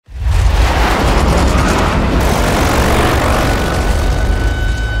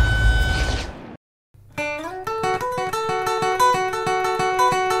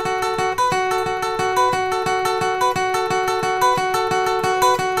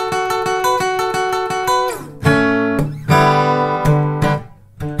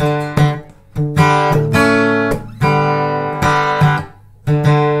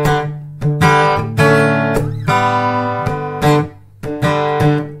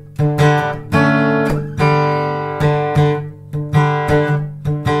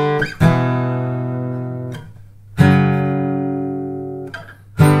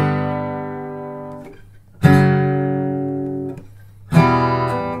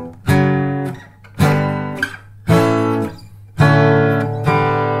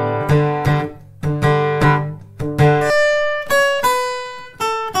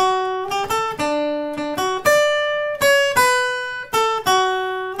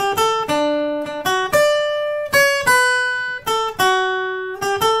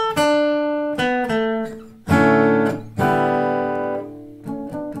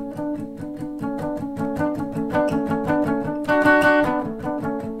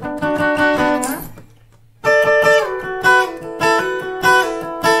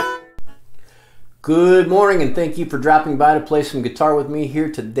Good morning, and thank you for dropping by to play some guitar with me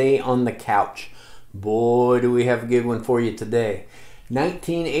here today on the couch. Boy, do we have a good one for you today.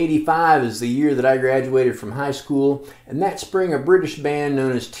 1985 is the year that I graduated from high school, and that spring a British band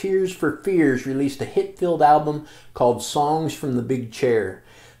known as Tears for Fears released a hit-filled album called Songs from the Big Chair.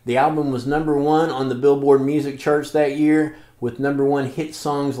 The album was #1 on the Billboard music charts that year, with #1 hit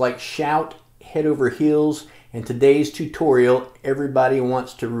songs like Shout, Head Over Heels, and today's tutorial, Everybody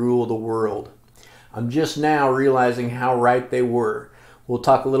Wants to Rule the World. I'm just now realizing how right they were. We'll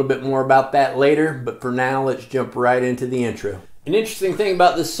talk a little bit more about that later, but for now, let's jump right into the intro. An interesting thing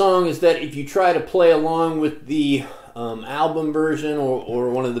about this song is that if you try to play along with the album version or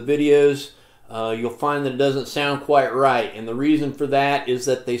one of the videos, you'll find that it doesn't sound quite right. And the reason for that is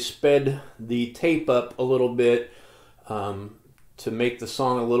that they sped the tape up a little bit to make the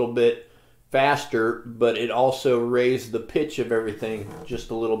song a little bit faster, but it also raised the pitch of everything just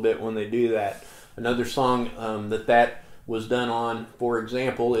a little bit when they do that. Another song that was done on, for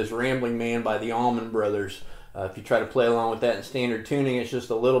example, is Rambling Man by the Allman Brothers. If you try to play along with that in standard tuning, it's just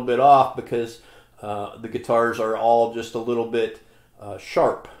a little bit off because the guitars are all just a little bit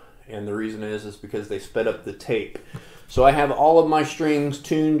sharp. And the reason is because they sped up the tape. So I have all of my strings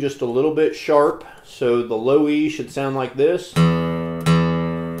tuned just a little bit sharp. So the low E should sound like this.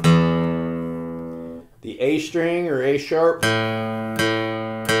 The A string or A sharp.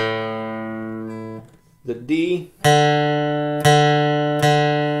 The D, the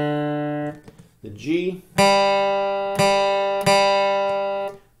G,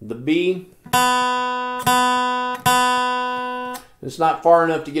 the B. It's not far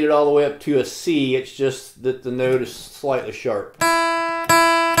enough to get it all the way up to a C, it's just that the note is slightly sharp. And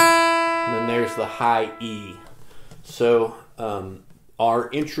then there's the high E. So our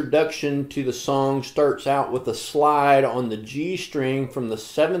introduction to the song starts out with a slide on the G string from the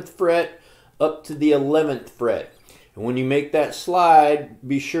 7th fret up to the 11th fret. And when you make that slide,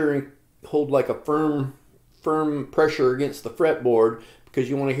 be sure and hold like a firm pressure against the fretboard, because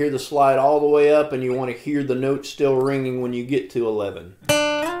you want to hear the slide all the way up and you want to hear the note still ringing when you get to 11.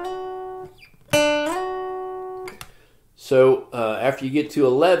 So after you get to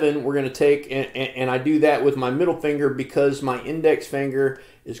 11, we're going to take, and I do that with my middle finger because my index finger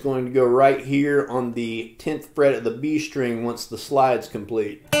is going to go right here on the 10th fret of the B string once the slide's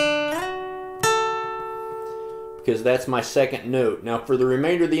complete, because that's my second note. Now for the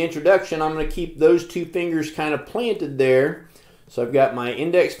remainder of the introduction, I'm going to keep those two fingers kind of planted there. So I've got my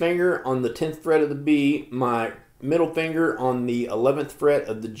index finger on the 10th fret of the B, my middle finger on the 11th fret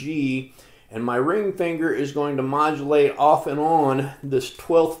of the G, and my ring finger is going to modulate off and on this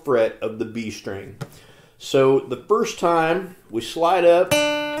 12th fret of the B string. So the first time we slide up,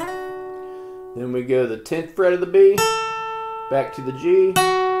 then we go the 10th fret of the B, back to the G,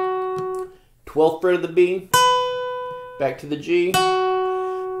 12th fret of the B, back to the G,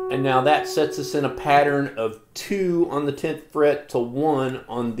 and now that sets us in a pattern of 2 on the 10th fret to 1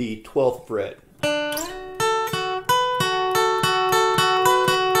 on the 12th fret.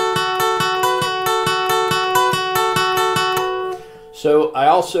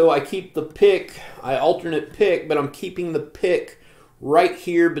 So I keep the pick, I alternate pick, but I'm keeping the pick right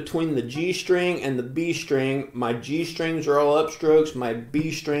here between the G string and the B string. My G strings are all upstrokes, my B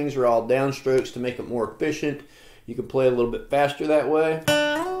strings are all downstrokes to make it more efficient. You can play a little bit faster that way.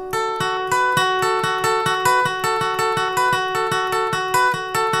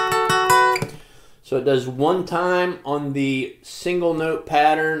 So it does 1 time on the single note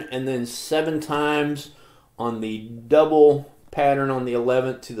pattern and then 7 times on the double pattern on the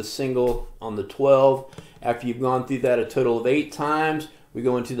 11th to the single on the 12th. After you've gone through that a total of 8 times, we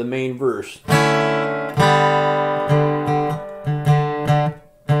go into the main verse.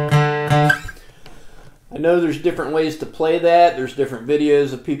 I know there's different ways to play that. There's different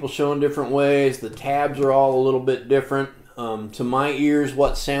videos of people showing different ways. The tabs are all a little bit different. To my ears,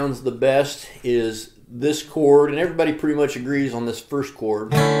 what sounds the best is this chord, and everybody pretty much agrees on this first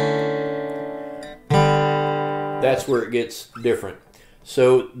chord. That's where it gets different.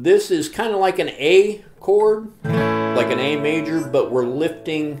 So this is kind of like an A chord, like an A major, but we're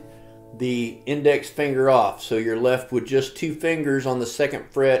lifting the index finger off. So you're left with just 2 fingers on the 2nd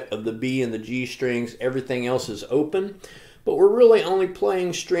fret of the B and the G strings. Everything else is open. But we're really only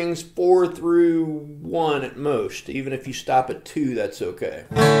playing strings 4 through 1 at most. Even if you stop at 2, that's okay.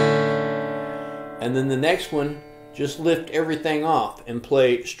 And then the next one, just lift everything off and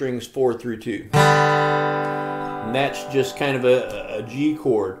play strings 4 through 2. And that's just kind of a G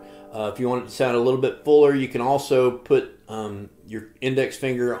chord. If you want it to sound a little bit fuller, you can also put your index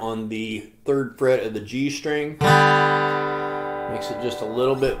finger on the 3rd fret of the G string. Makes it just a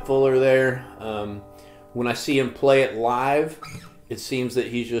little bit fuller there. When I see him play it live, it seems that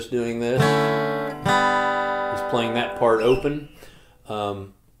he's just doing this. He's playing that part open.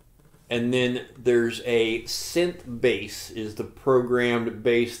 And then there's a synth bass, is the programmed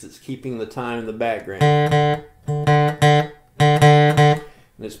bass that's keeping the time in the background. And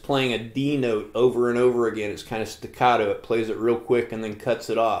it's playing a D note over and over again. It's kind of staccato. It plays it real quick and then cuts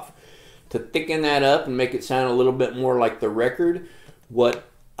it off. To thicken that up and make it sound a little bit more like the record, what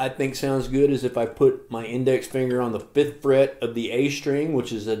I think sounds good is if I put my index finger on the 5th fret of the A string,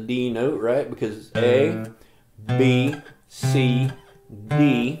 which is a D note, right? Because it's A, B, C,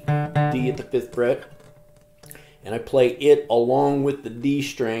 D, D at the 5th fret, and I play it along with the D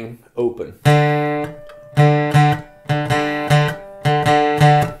string open.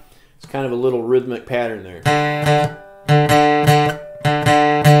 It's kind of a little rhythmic pattern there.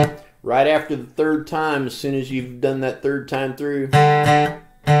 Right after the 3rd time, as soon as you've done that 3rd time through,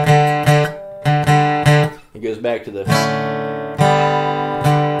 it goes back to the...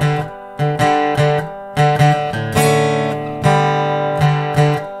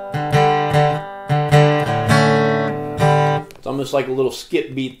 Almost like a little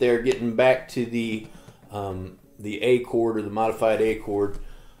skip beat there, getting back to the A chord or the modified A chord,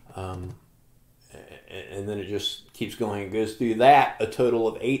 and then it just keeps going. It goes through that a total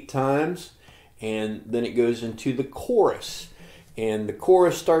of 8 times, and then it goes into the chorus. And the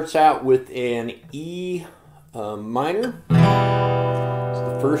chorus starts out with an E minor. It's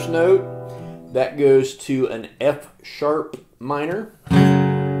the first note. That goes to an F sharp minor.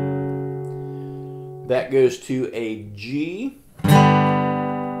 That goes to a G,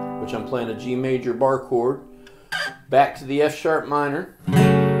 which I'm playing a G major bar chord, back to the F sharp minor,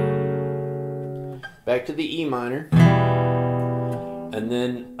 back to the E minor, and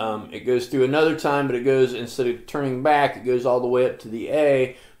then it goes through another time, but it goes, instead of turning back, it goes all the way up to the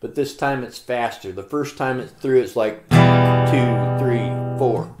A, but this time it's faster. The first time it's through, it's like 2, 3,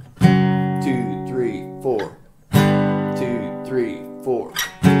 4, 2, 3, 4, 2, 3, 4,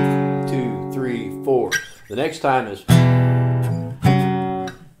 2, 3, 4. The next time is...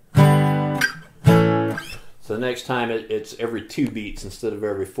 So the next time it's every 2 beats instead of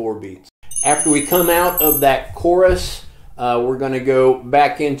every 4 beats. After we come out of that chorus, we're going to go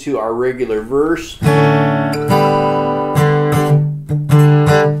back into our regular verse. We're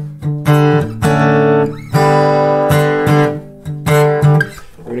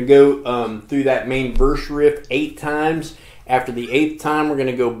going to go through that main verse riff 8 times. After the 8th time, we're going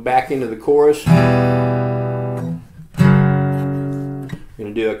to go back into the chorus. We're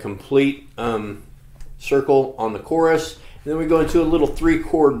going to do a complete circle on the chorus. And then we go into a little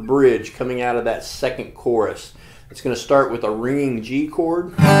 3-chord bridge coming out of that 2nd chorus. It's going to start with a ringing G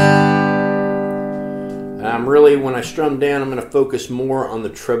chord. And I'm really, when I strum down, I'm going to focus more on the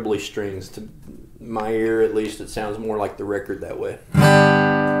trebly strings. To my ear, at least, it sounds more like the record that way.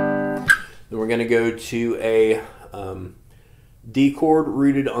 Then we're going to go to a D chord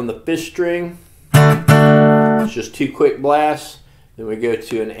rooted on the 5th string. It's just 2 quick blasts. Then we go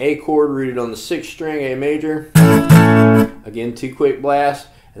to an A chord rooted on the 6th string, A major. Again, 2 quick blasts.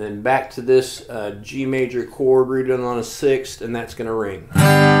 And then back to this G major chord rooted on a 6th, and that's going to ring.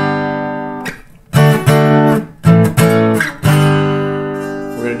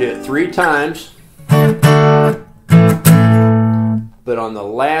 We're going to do it 3 times. But on the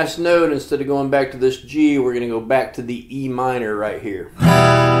last note, instead of going back to this G, we're going to go back to the E minor right here.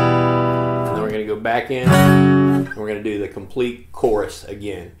 And then we're going to go back in, and we're going to do the complete chorus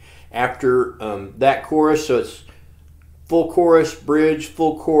again. After that chorus, so it's full chorus, bridge,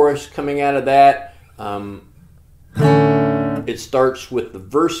 full chorus. Coming out of that, it starts with the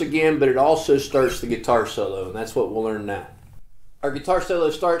verse again, but it also starts the guitar solo, and that's what we'll learn now. Our guitar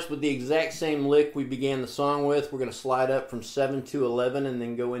solo starts with the exact same lick we began the song with. We're going to slide up from 7 to 11 and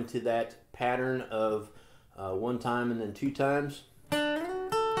then go into that pattern of 1 time and then 2 times.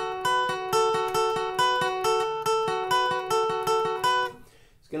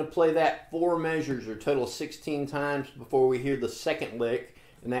 It's going to play that 4 measures, or total 16 times, before we hear the 2nd lick.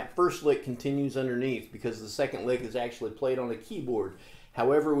 And that 1st lick continues underneath because the 2nd lick is actually played on a keyboard.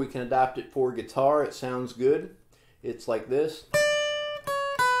 However, we can adopt it for guitar. It sounds good. It's like this.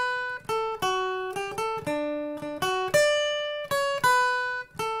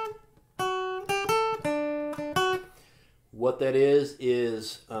 What that is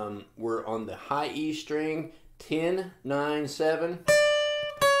we're on the high E string, 10, 9, 7.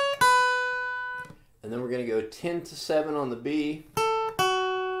 And then we're going to go 10 to 7 on the B.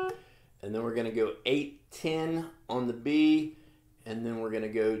 And then we're going to go 8, 10 on the B. And then we're going to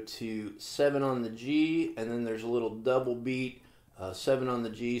go to 7 on the G. And then there's a little double beat 7 on the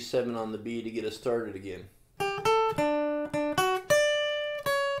G, 7 on the B to get us started again.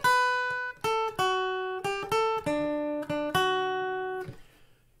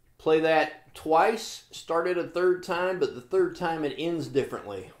 Play that twice, start it a third time, but the third time it ends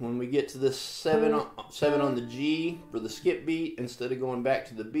differently. When we get to this 7 on the G for the skip beat, instead of going back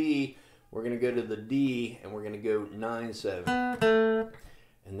to the B, we're going to go to the D and we're going to go 9-7.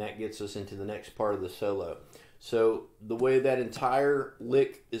 And that gets us into the next part of the solo. So the way that entire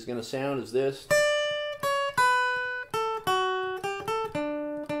lick is going to sound is this.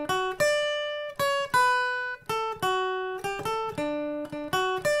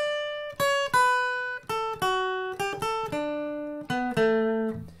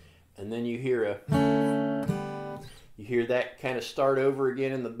 And then you hear that kind of start over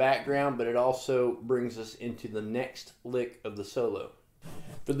again in the background, but it also brings us into the next lick of the solo.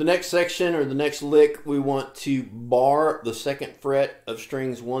 For the next section or the next lick, we want to bar the second fret of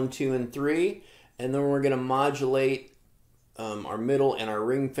strings 1, 2, and 3, and then we're going to modulate our middle and our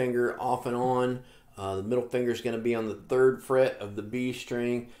ring finger off and on. The middle finger is going to be on the 3rd fret of the B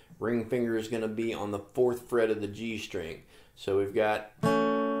string. Ring finger is going to be on the 4th fret of the G string. So we've got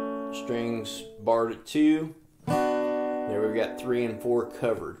strings barred at 2. There we've got 3 and 4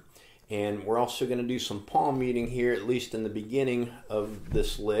 covered. And we're also going to do some palm muting here, at least in the beginning of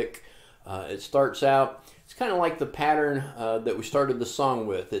this lick. It starts out, it's kind of like the pattern that we started the song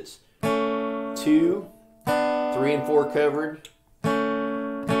with. It's 2, 3 and 4 covered,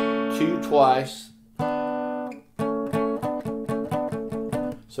 2 twice.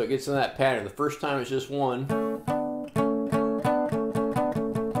 So it gets in that pattern. The first time it's just 1.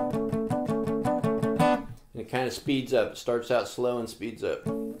 And it kind of speeds up. It starts out slow and speeds up.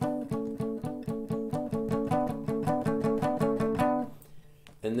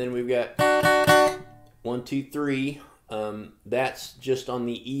 And then we've got 1, 2, 3. That's just on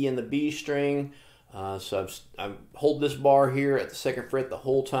the E and the B string. So I hold this bar here at the 2nd fret the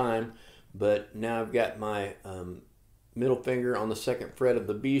whole time, but now I've got my middle finger on the 2nd fret of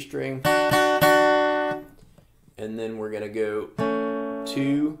the B string. And then we're going to go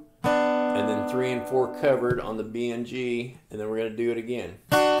 2, and then 3 and 4 covered on the B and G, and then we're going to do it again.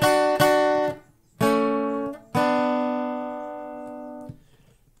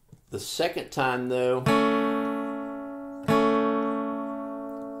 The second time, though,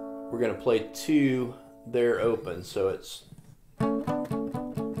 we're going to play 2 there open, so it's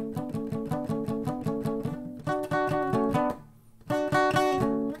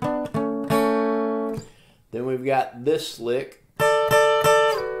then we've got this lick.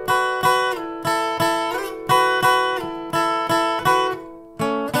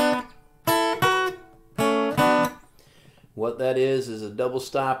 What that is a double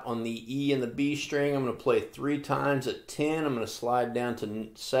stop on the E and the B string. I'm going to play 3 times at 10. I'm going to slide down to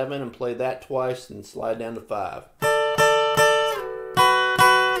 7 and play that twice and slide down to 5.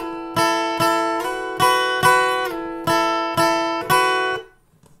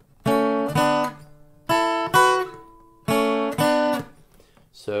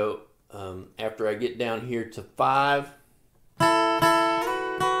 So after I get down here to 5,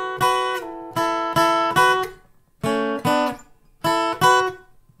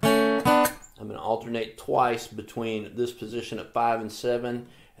 alternate twice between this position at 5 and 7,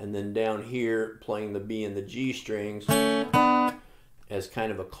 and then down here playing the B and the G strings as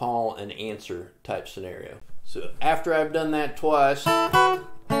kind of a call and answer type scenario. So after I've done that twice, then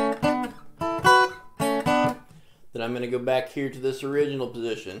I'm going to go back here to this original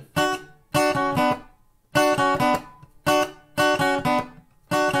position.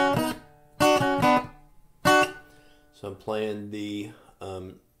 So I'm playing the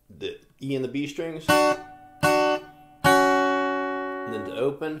E and the B strings, and then to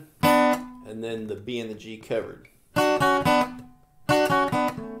open, and then the B and the G covered. And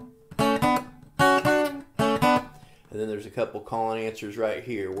then there's a couple call and answers right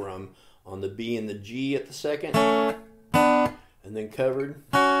here where I'm on the B and the G at the 2nd, and then covered,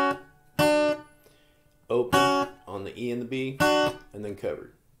 open on the E and the B, and then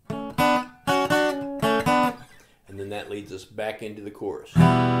covered. And then that leads us back into the chorus.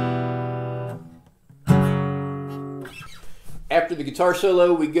 After the guitar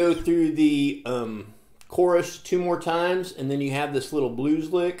solo, we go through the chorus 2 more times, and then you have this little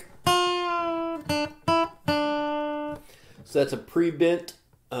blues lick. So that's a pre-bent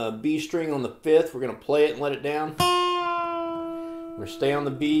B string on the 5th. We're going to play it and let it down. We're going to stay on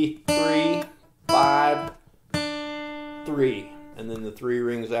the B, 3, 5, 3, and then the 3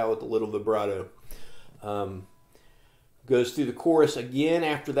 rings out with a little vibrato. Goes through the chorus again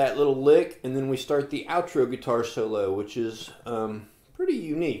after that little lick, and then we start the outro guitar solo, which is pretty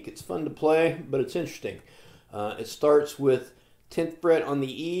unique. It's fun to play, but it's interesting. It starts with 10th fret on the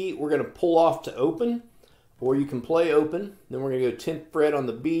E. We're going to pull off to open, or you can play open. Then we're going to go 10th fret on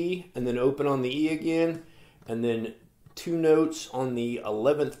the B, and then open on the E again, and then 2 notes on the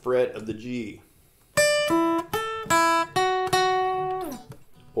 11th fret of the G.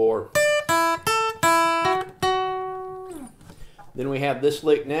 Or then we have this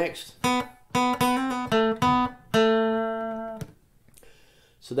lick next.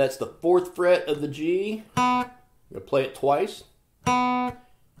 So that's the 4th fret of the G. I'm going to play it twice. And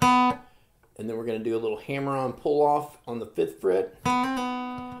then we're going to do a little hammer-on pull-off on the 5th fret.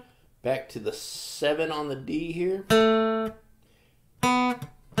 Back to the 7 on the D here.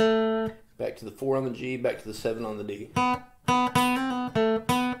 Back to the 4 on the G, back to the 7 on the D.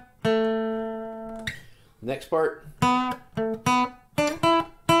 Next part.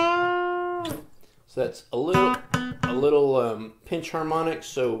 So that's a little pinch harmonic.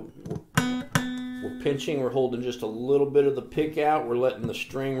 So we're pinching, we're holding just a little bit of the pick out. We're letting the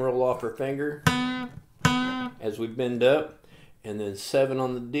string roll off our finger as we bend up. And then 7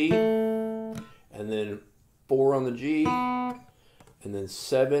 on the D. And then 4 on the G. And then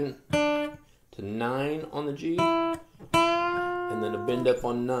 7 to 9 on the G. And then a bend up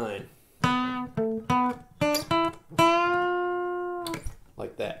on 9.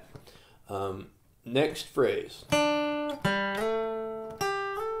 Like that. Next phrase.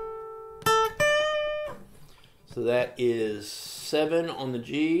 So that is 7 on the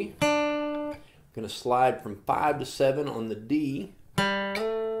G. I'm going to slide from 5 to 7 on the D.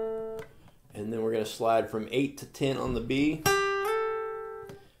 And then we're going to slide from 8 to 10 on the B.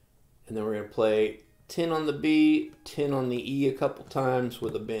 And then we're going to play 10 on the B, 10 on the E a couple times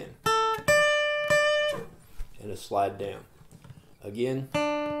with a bend. And a slide down. Again.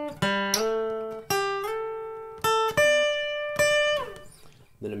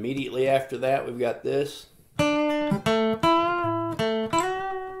 Then immediately after that, we've got this.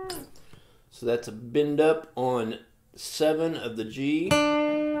 So that's a bend up on 7 of the G.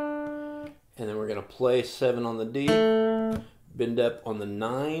 And then we're going to play 7 on the D. Bend up on the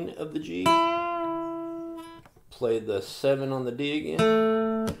 9 of the G. Play the 7 on the D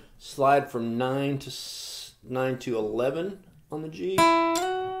again. Slide from 9 to 11 on the G.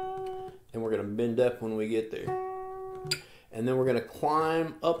 And we're going to bend up when we get there. And then we're going to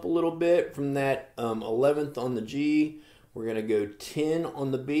climb up a little bit from that 11th on the G. We're going to go 10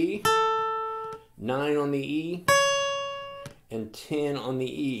 on the B, 9 on the E, and 10 on the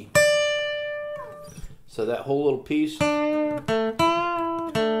E. So that whole little piece.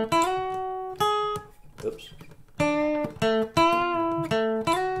 Oops.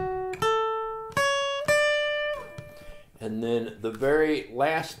 And then the very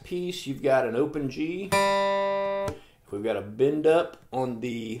last piece, you've got an open G. We've got a bend up on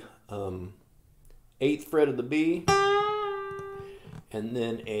the 8th fret of the B, and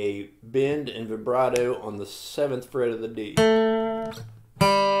then a bend and vibrato on the 7th fret of the D.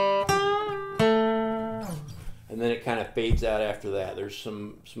 And then it kind of fades out after that. There's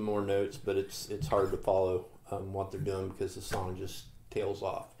some more notes, but it's hard to follow what they're doing because the song just tails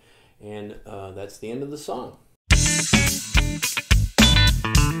off. And that's the end of the song.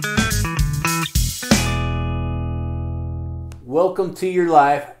 Welcome to your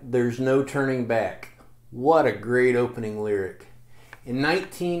life, there's no turning back. What a great opening lyric. In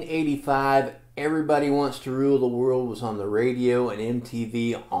 1985, Everybody Wants to Rule the World was on the radio and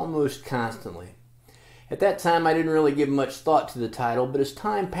MTV almost constantly. At that time, I didn't really give much thought to the title, but as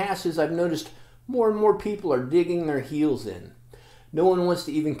time passes, I've noticed more and more people are digging their heels in. No one wants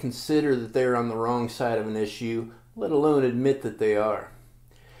to even consider that they're on the wrong side of an issue, let alone admit that they are.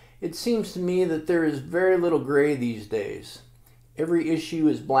 It seems to me that there is very little gray these days. Every issue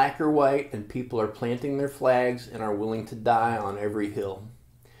is black or white, and people are planting their flags and are willing to die on every hill.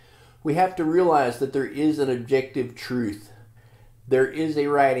 We have to realize that there is an objective truth. There is a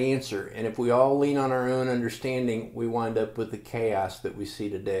right answer, and if we all lean on our own understanding, we wind up with the chaos that we see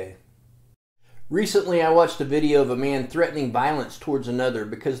today. Recently, I watched a video of a man threatening violence towards another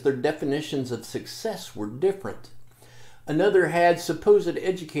because their definitions of success were different. Another had supposed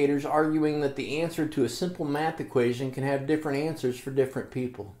educators arguing that the answer to a simple math equation can have different answers for different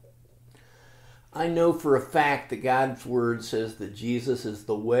people. I know for a fact that God's Word says that Jesus is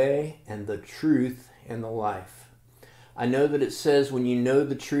the way and the truth and the life. I know that it says when you know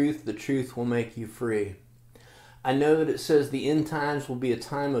the truth will make you free. I know that it says the end times will be a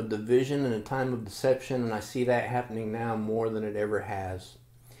time of division and a time of deception, and I see that happening now more than it ever has.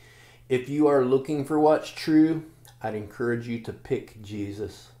 If you are looking for what's true, I'd encourage you to pick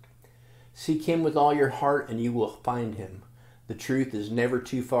Jesus. Seek Him with all your heart and you will find Him. The truth is never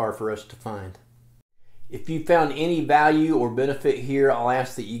too far for us to find. If you found any value or benefit here, I'll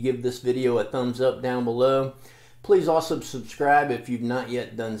ask that you give this video a thumbs up down below. Please also subscribe if you've not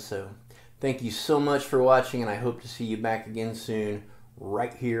yet done so. Thank you so much for watching, and I hope to see you back again soon,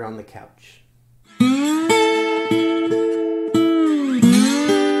 right here on the couch.